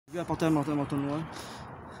Je vais apporter un manteau noir.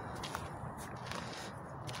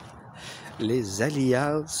 Les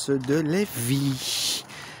alliances de la vie.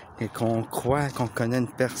 Et qu'on croit qu'on connaît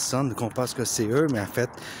une personne, qu'on pense que c'est eux, mais en fait,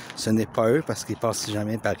 ce n'est pas eux parce qu'ils passent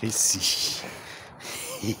jamais par ici.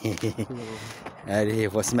 Allez,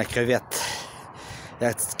 voici ma crevette.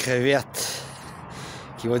 La petite crevette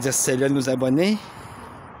qui va dire celle-là de nos abonnés.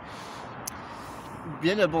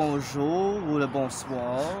 Bien le bonjour ou le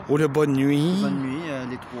bonsoir. Ou le bonne nuit. Bonne nuit,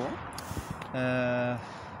 les trois.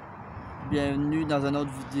 Bienvenue dans une autre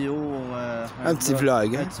vidéo. Un petit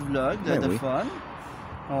vlog. Un petit vlog de oui. fun.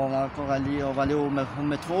 On va aller au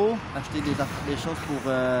métro, acheter des choses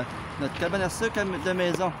pour notre cabane à sucre de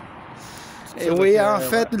maison. Et oui, en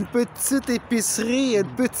fait, une petite épicerie,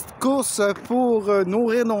 une petite course pour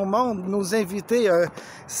nourrir nos membres, nos invités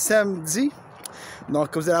samedi.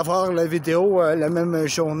 Donc, vous allez avoir la vidéo la même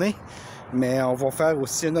journée, mais on va faire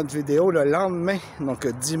aussi une autre vidéo le lendemain, donc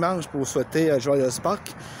dimanche, pour vous souhaiter joyeuse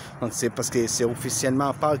Pâques. Donc, c'est parce que c'est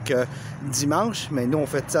officiellement Pâques dimanche, mais nous, on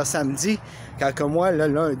fait ça samedi, car que moi, le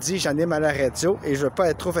lundi, j'anime à la radio et je ne veux pas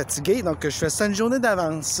être trop fatigué, donc je fais ça une journée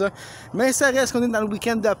d'avance. Mais ça reste qu'on est dans le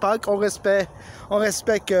week-end de Pâques, on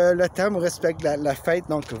respecte le thème, on respecte la fête,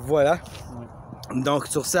 donc voilà. Donc,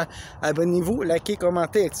 sur ça, abonnez-vous, likez,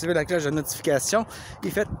 commentez, activez la cloche de notification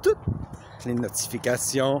et faites toutes les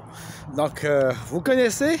notifications. Donc, vous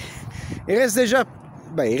connaissez, il reste déjà,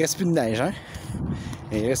 il reste plus de neige, hein?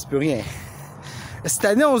 Il reste plus rien. Cette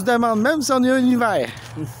année, on se demande même si on a un hiver.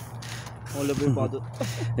 On l'a vu pas d'autre.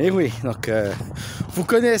 Et oui, donc, vous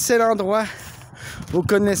connaissez l'endroit, vous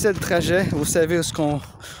connaissez le trajet, vous savez où est-ce qu'on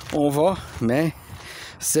va, mais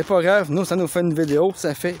c'est pas grave, nous, ça nous fait une vidéo,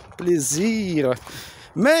 ça fait plaisir.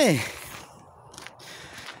 Mais,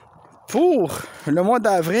 pour le mois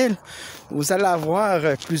d'avril, vous allez avoir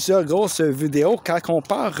plusieurs grosses vidéos quand on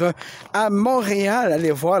part à Montréal,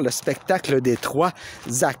 aller voir le spectacle des 3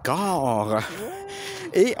 accords.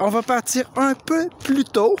 Et on va partir un peu plus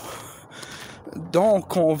tôt.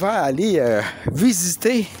 Donc, on va aller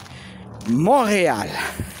visiter Montréal.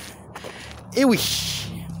 Et oui.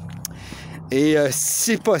 Et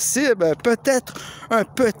si possible, peut-être un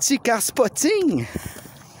petit car spotting.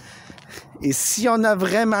 Et si on a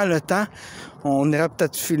vraiment le temps, on ira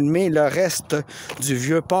peut-être filmer le reste du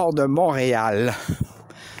vieux port de Montréal.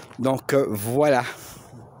 Donc voilà.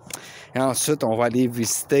 Et ensuite, on va aller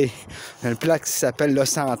visiter un plat qui s'appelle le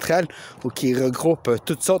Central, où qui regroupe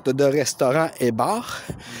toutes sortes de restaurants et bars.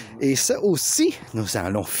 Et ça aussi, nous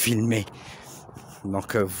allons filmer.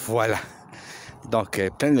 Donc voilà. Donc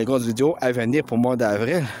plein de grosses vidéos à venir pour le mois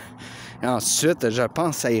d'avril. Et ensuite, je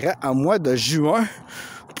pense que ça ira en mois de juin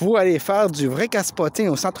pour aller faire du vrai casse-potting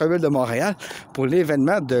au centre-ville de Montréal pour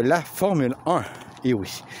l'événement de la Formule 1. Et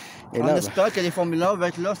oui. Et on là, espère que les Formule 1 vont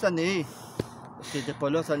être là cette année. Parce qu'ils n'étaient pas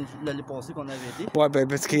là l'année passée qu'on avait été. Ouais,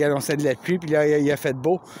 parce qu'il annonçait de la pluie, puis là, il a fait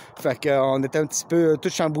beau. Fait qu'on était un petit peu tout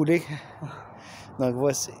chamboulés. Donc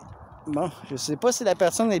voici. Bon, je sais pas si la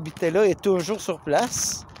personne qui habitait là est toujours sur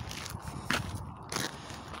place.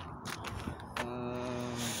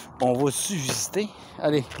 On va aussi visiter.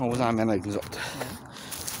 Allez, on vous emmène avec nous autres.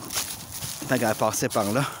 Tant qu'à passer par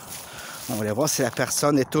là, on va aller voir si la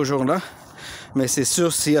personne est toujours là. Mais c'est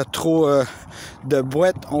sûr, s'il y a trop de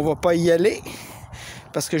boîtes, on va pas y aller.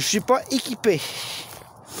 Parce que je suis pas équipé.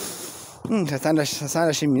 Ça sent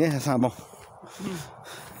la cheminée, ça sent bon.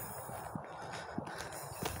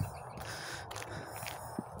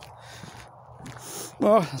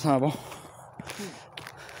 Oh, ça sent bon.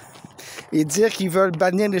 Et dire qu'ils veulent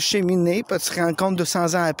bannir les cheminées, parce que tu te rends compte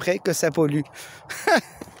 200 ans après que ça pollue.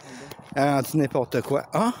 Rendu n'importe quoi.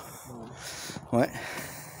 Ah? Ouais.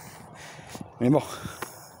 Mais bon.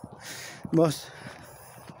 Bon.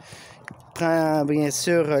 Prends bien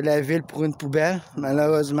sûr la ville pour une poubelle,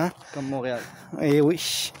 malheureusement. Comme Montréal. Et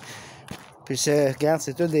oui. Puis regarde,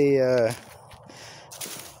 c'est tout des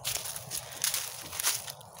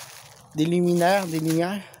luminaires, des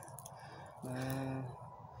lumières.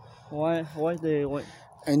 Ouais.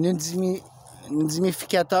 Un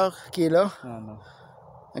humidificateur qui est là. Ah non.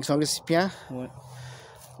 Avec son récipient. Ouais.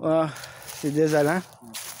 Ah, c'est désolant.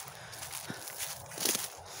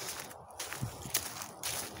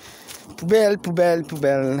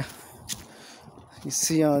 Poubelle.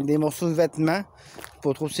 Ici, on a des morceaux de vêtements.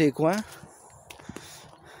 Pas trop c'est quoi.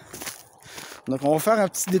 Donc, on va faire un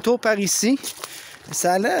petit détour par ici.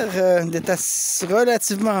 Ça a l'air d'être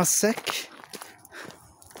relativement sec.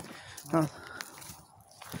 Ah.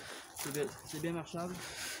 C'est bien marchable?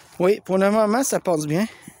 Oui, pour le moment, ça passe bien.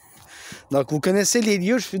 Donc, vous connaissez les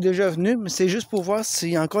lieux, je suis déjà venu, mais c'est juste pour voir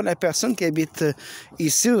s'il y a encore la personne qui habite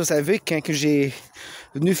ici. Vous savez, quand que j'ai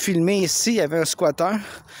venu filmer ici, il y avait un squatter.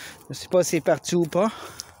 Je ne sais pas s'il est parti ou pas.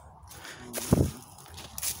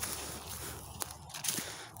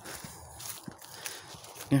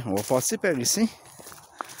 On va passer par ici.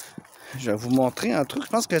 Je vais vous montrer un truc. Je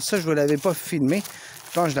pense que ça, je ne l'avais pas filmé.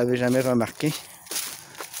 Je pense que je ne l'avais jamais remarqué.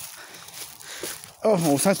 Oh,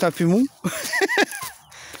 on sent que c'est un peu mou.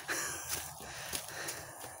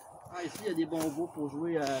 Ici, il y a des bonbons pour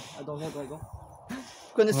jouer à Donjons et Dragons.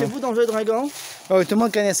 Connaissez-vous Donjons et Dragons? Oh, tout le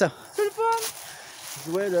monde connaît ça. C'est le fun!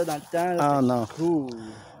 Je jouais là, dans le temps. Là, Ah non. Cool.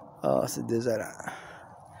 Ah, c'est désolant.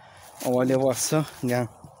 On va aller voir ça. Regarde.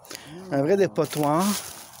 Un vrai dépotoir.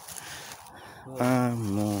 Ah,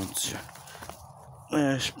 mon Dieu.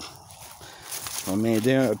 Je vais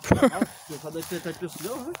m'aider un peu. Ça doit être peut-être plus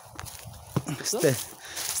là, hein?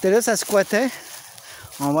 C'était là, ça squattait.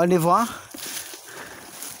 On va aller voir.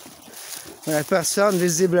 La personne,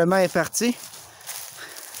 visiblement, est partie.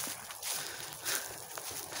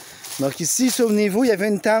 Donc ici, souvenez-vous, il y avait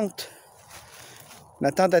une tente.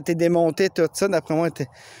 La tente a été démontée, tout ça. D'après moi,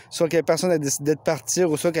 soit que la personne a décidé de partir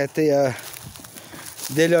ou soit qu'elle a été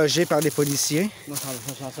délogée par les policiers. Moi,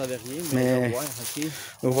 j'en savais rien, mais ouais, ok.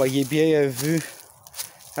 Vous voyez bien vu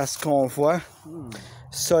à ce qu'on voit.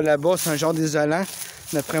 Ça là-bas, c'est un genre d'isolant.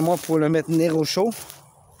 D'après moi, pour le maintenir au chaud.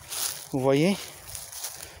 Vous voyez?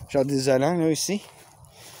 Genre d'isolant, là, ici.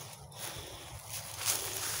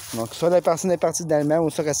 Donc, soit la personne est partie d'elle-même ou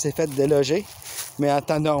soit qu'elle s'est fait déloger. Mais en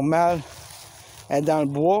temps normal, elle est dans le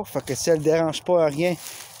bois. Fait que si elle ne dérange pas rien,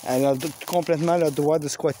 elle a complètement le droit de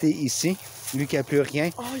squatter ici. Lui qui n'a plus rien.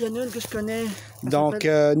 Oh, il y en a une que je connais. Donc,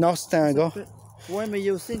 non, c'était un gars. Ouais, mais il y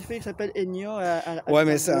a aussi une fille qui s'appelle Enya. Ouais,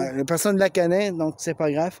 mais ça, personne ne la connaît, donc c'est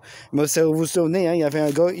pas grave. Mais vous vous souvenez, hein, il y avait un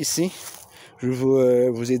gars ici. Je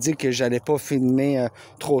vous ai dit que j'allais pas filmer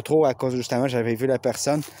trop à cause justement j'avais vu la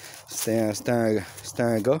personne. C'était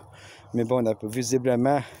un gars. Mais bon,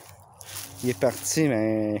 visiblement, il est parti,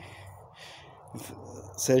 mais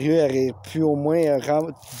sérieux, il aurait pu au moins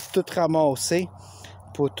tout ramasser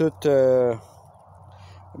pour tout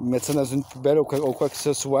mettre ça dans une poubelle ou quoi que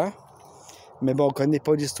ce soit. Mais bon, on ne connaît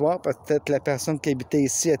pas l'histoire. Peut-être la personne qui habitait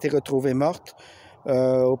ici a été retrouvée morte.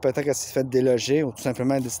 Ou peut-être qu'elle s'est fait déloger. Ou tout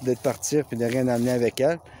simplement elle a décidé de partir et de rien amener avec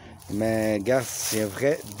elle. Mais regarde, c'est un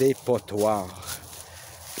vrai dépotoir.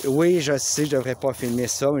 Oui, je sais, je devrais pas filmer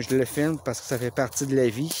ça, mais je le filme parce que ça fait partie de la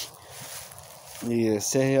vie. Et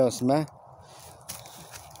sérieusement.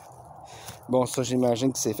 Bon, ça,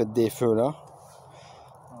 j'imagine que c'est fait des feux là.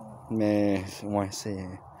 Mais, ouais, c'est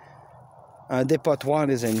un dépotoir,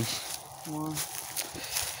 les amis. Ouais.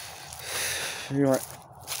 Ouais.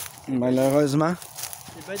 Malheureusement.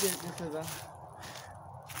 C'est bien décevant.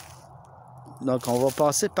 Donc, on va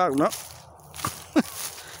passer par là.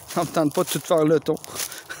 On ne tente pas de tout faire le tour.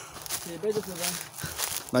 C'est bien décevant.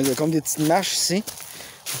 Donc, il y a comme des petites marches ici.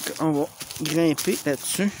 Donc, on va grimper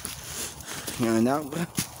là-dessus. Il y a un arbre.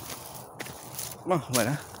 Bon,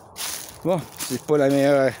 voilà. Bon, c'est pas la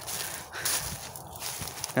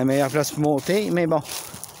meilleure place pour monter, mais bon.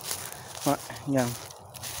 Ouais, regarde.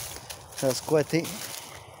 Ça a squatté.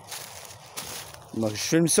 Donc, je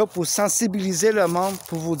filme ça pour sensibiliser le monde,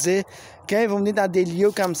 pour vous dire, quand vous venez dans des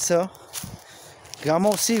lieux comme ça,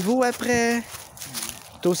 ramassez-vous après.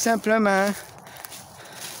 Tout simplement.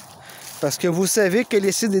 Parce que vous savez que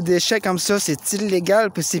laisser des déchets comme ça, c'est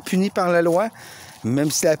illégal, puis c'est puni par la loi.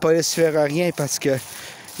 Même si la police ne fait rien, parce que,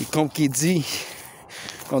 comme qui dit,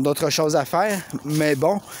 ils ont d'autres choses à faire. Mais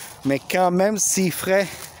bon, mais quand même, s'ils feraient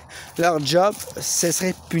leur job, ce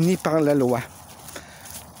serait puni par la loi.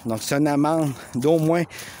 Donc, c'est une amende d'au moins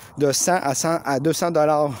de 100 à 200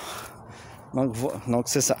 $. Donc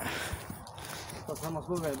c'est ça. Ça se ramasse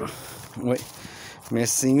pas vraiment. Oui. Mais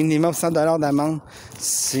c'est minimum 100 $ d'amende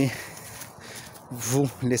si vous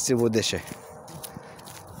laissez vos déchets.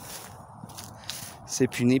 C'est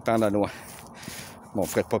puni par la loi. Bon, vous ne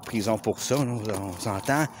ferez pas prison pour ça, là, on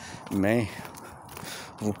s'entend, mais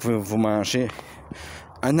vous pouvez vous manger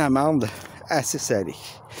une amende assez salée.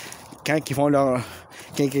 Quand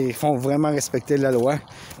ils font vraiment respecter la loi,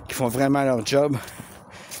 qu'ils font vraiment leur job,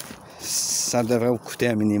 ça devrait vous coûter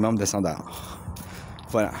un minimum de 100 $.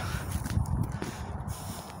 Voilà.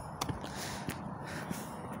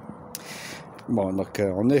 Bon, donc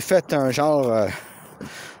on a fait un genre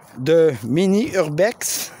de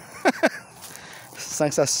mini-urbex, sans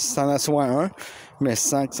que ça en soit un, mais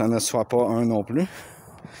sans que ça ne soit pas un non plus.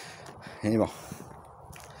 Et bon.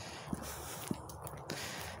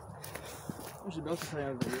 J'ai bien que ça soit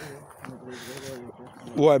un vrai.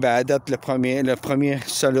 Ouais, ben à date, le premier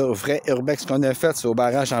seul vrai urbex qu'on a fait, c'est au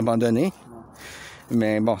barrage abandonné.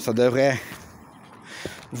 Mais bon, ça devrait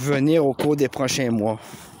venir au cours des prochains mois,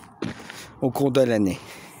 au cours de l'année.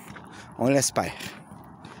 On l'espère.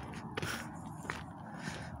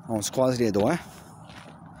 On se croise les doigts.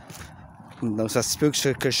 Donc, ça se peut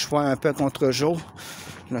que je sois un peu contre-jour.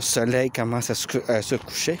 Le soleil commence à se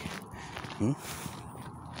coucher.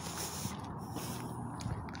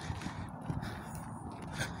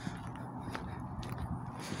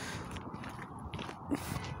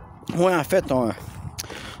 Oui, en fait,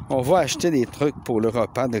 on va acheter des trucs pour le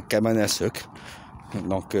repas de Cabane à sucre.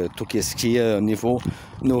 Donc, tout ce qui est au niveau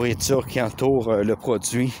nourriture qui entoure le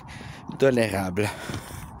produit de l'érable.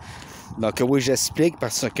 Donc, oui, j'explique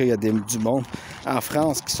parce qu'il y a du monde en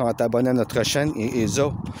France qui sont abonnés à notre chaîne et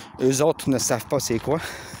eux autres ne savent pas c'est quoi.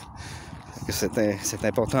 C'est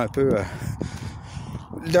important un peu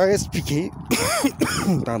de leur expliquer.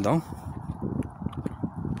 Pardon.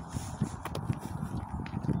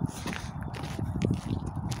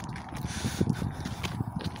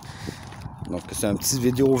 Donc, c'est un petit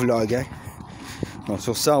vidéo vlog. Hein? Donc,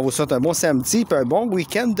 sur ça, on vous souhaite un bon samedi et un bon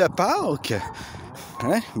week-end de Pâques.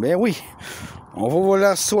 Hein? Ben oui. On va vous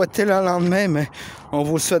le souhaiter le lendemain, mais on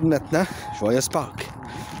vous le souhaite maintenant. Joyeuse Pâques.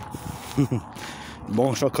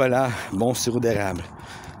 Bon chocolat, bon sirop d'érable.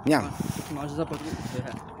 Miam. Mangez-en pas trop.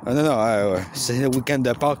 Ah non, ouais. C'est le week-end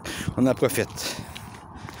de Pâques, on en profite.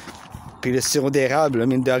 Puis le sirop d'érable,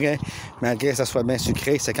 mine de rien, malgré que ça soit bien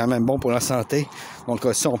sucré, c'est quand même bon pour la santé. Donc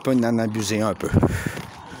ça, on peut en abuser un peu.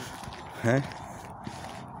 Hein?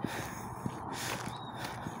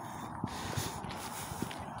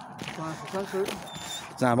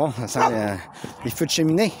 Ça sent bon, ça sent les feux de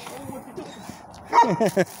cheminée.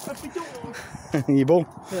 Il est beau.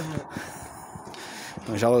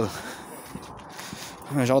 Un genre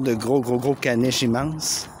de gros caniche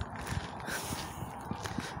immense.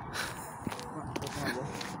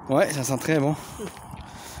 Ouais, ça sent très bon.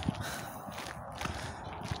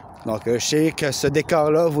 Donc, je sais que ce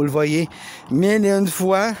décor-là, vous le voyez mille et une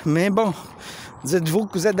fois, mais bon, dites-vous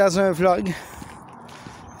que vous êtes dans un vlog.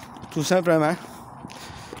 Tout simplement.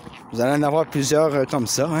 Vous allez en avoir plusieurs comme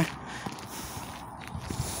ça, hein.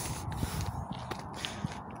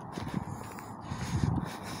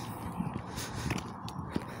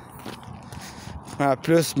 En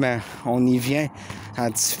plus, ben, on y vient à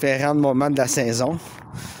différents moments de la saison.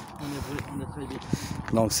 On est très bien.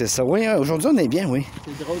 Donc, c'est ça. Oui, aujourd'hui, on est bien, oui.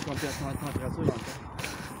 C'est drôle quand on est en température dans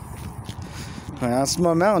le temps. En ce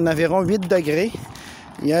moment, on a environ 8 degrés.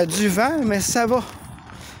 Il y a du vent, mais ça va.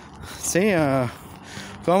 Tu sais,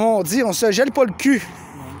 comme on dit, on se gèle pas le cul.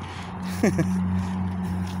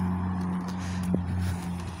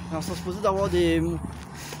 Alors, c'est supposé d'avoir des...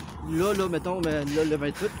 Là, mettons, mais là, le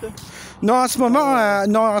 28, là. Non, en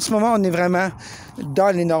ce moment, on est vraiment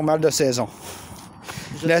dans les normales de saison.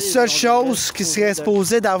 La seule chose qui serait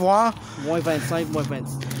supposée d'avoir... Moins 25, moins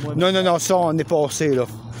 26. Non, ça, on est passé, là.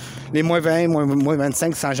 Les moins 20, moins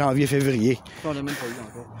 25, c'est en janvier, février. On l'a même pas eu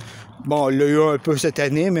encore. Bon, on l'a eu un peu cette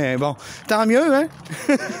année, mais bon, tant mieux, hein?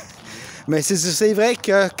 Mais c'est vrai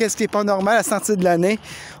que qu'est-ce qui n'est pas normal à sortir de l'année,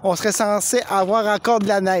 on serait censé avoir encore de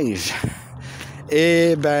la neige.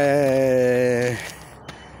 Et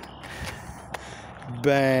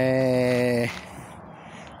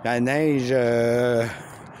la neige,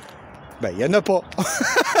 il n'y en a pas.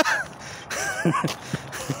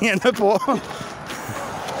 Il n'y en a pas.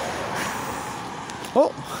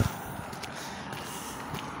 Oh!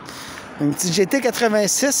 Une petite GT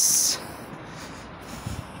 86.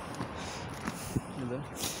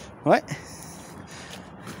 Ouais.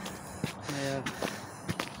 Mais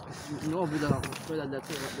nous, on veut la neige,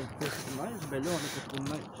 ben là, on a pas trop de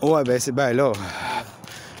neige. Ouais, ben c'est ben là.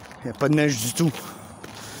 Il n'y a pas de neige du tout.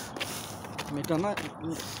 Mais comment...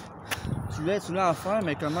 Tu l'as à faire,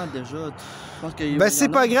 mais comment déjà? Je pense que ben c'est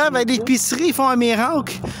pas grave, avec l'épicerie, ils font un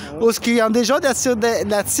miracle. Parce qu'ils ont déjà de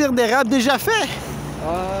la tire d'érable déjà fait.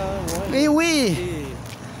 Ah, ouais. Eh oui!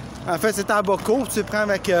 Okay. En fait, c'est en boco, tu prends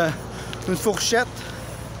avec une fourchette,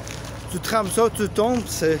 tu trempes ça, tu tombes,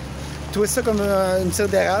 tu fais ça comme une tire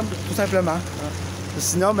d'érable, tout simplement. Ah.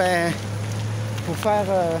 Sinon, ben, pour faire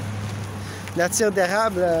la tire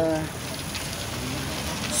d'érable,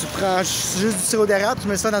 tu prends juste du sirop d'érable, tu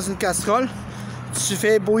mets ça dans une casserole, tu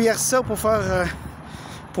fais bouillir ça pour faire,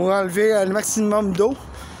 pour enlever le maximum d'eau,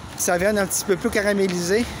 ça vient un petit peu plus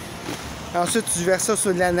caramélisé. Ensuite, tu verses ça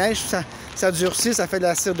sur de la neige, ça durcit, ça fait de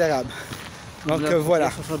la cire d'érable. Donc voilà.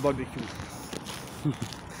 Ça fait le barbecue.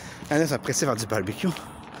 Anna, ça pressé faire du barbecue.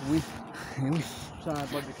 Oui. Oui. Ça a un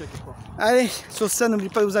barbecue quelque part. Allez, sur ça, n'oubliez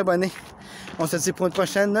pas de vous abonner. On se dit pour une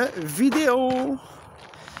prochaine vidéo.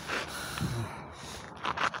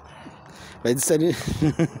 Ben, dis salut.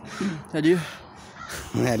 Salut.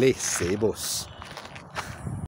 Allez, c'est boss.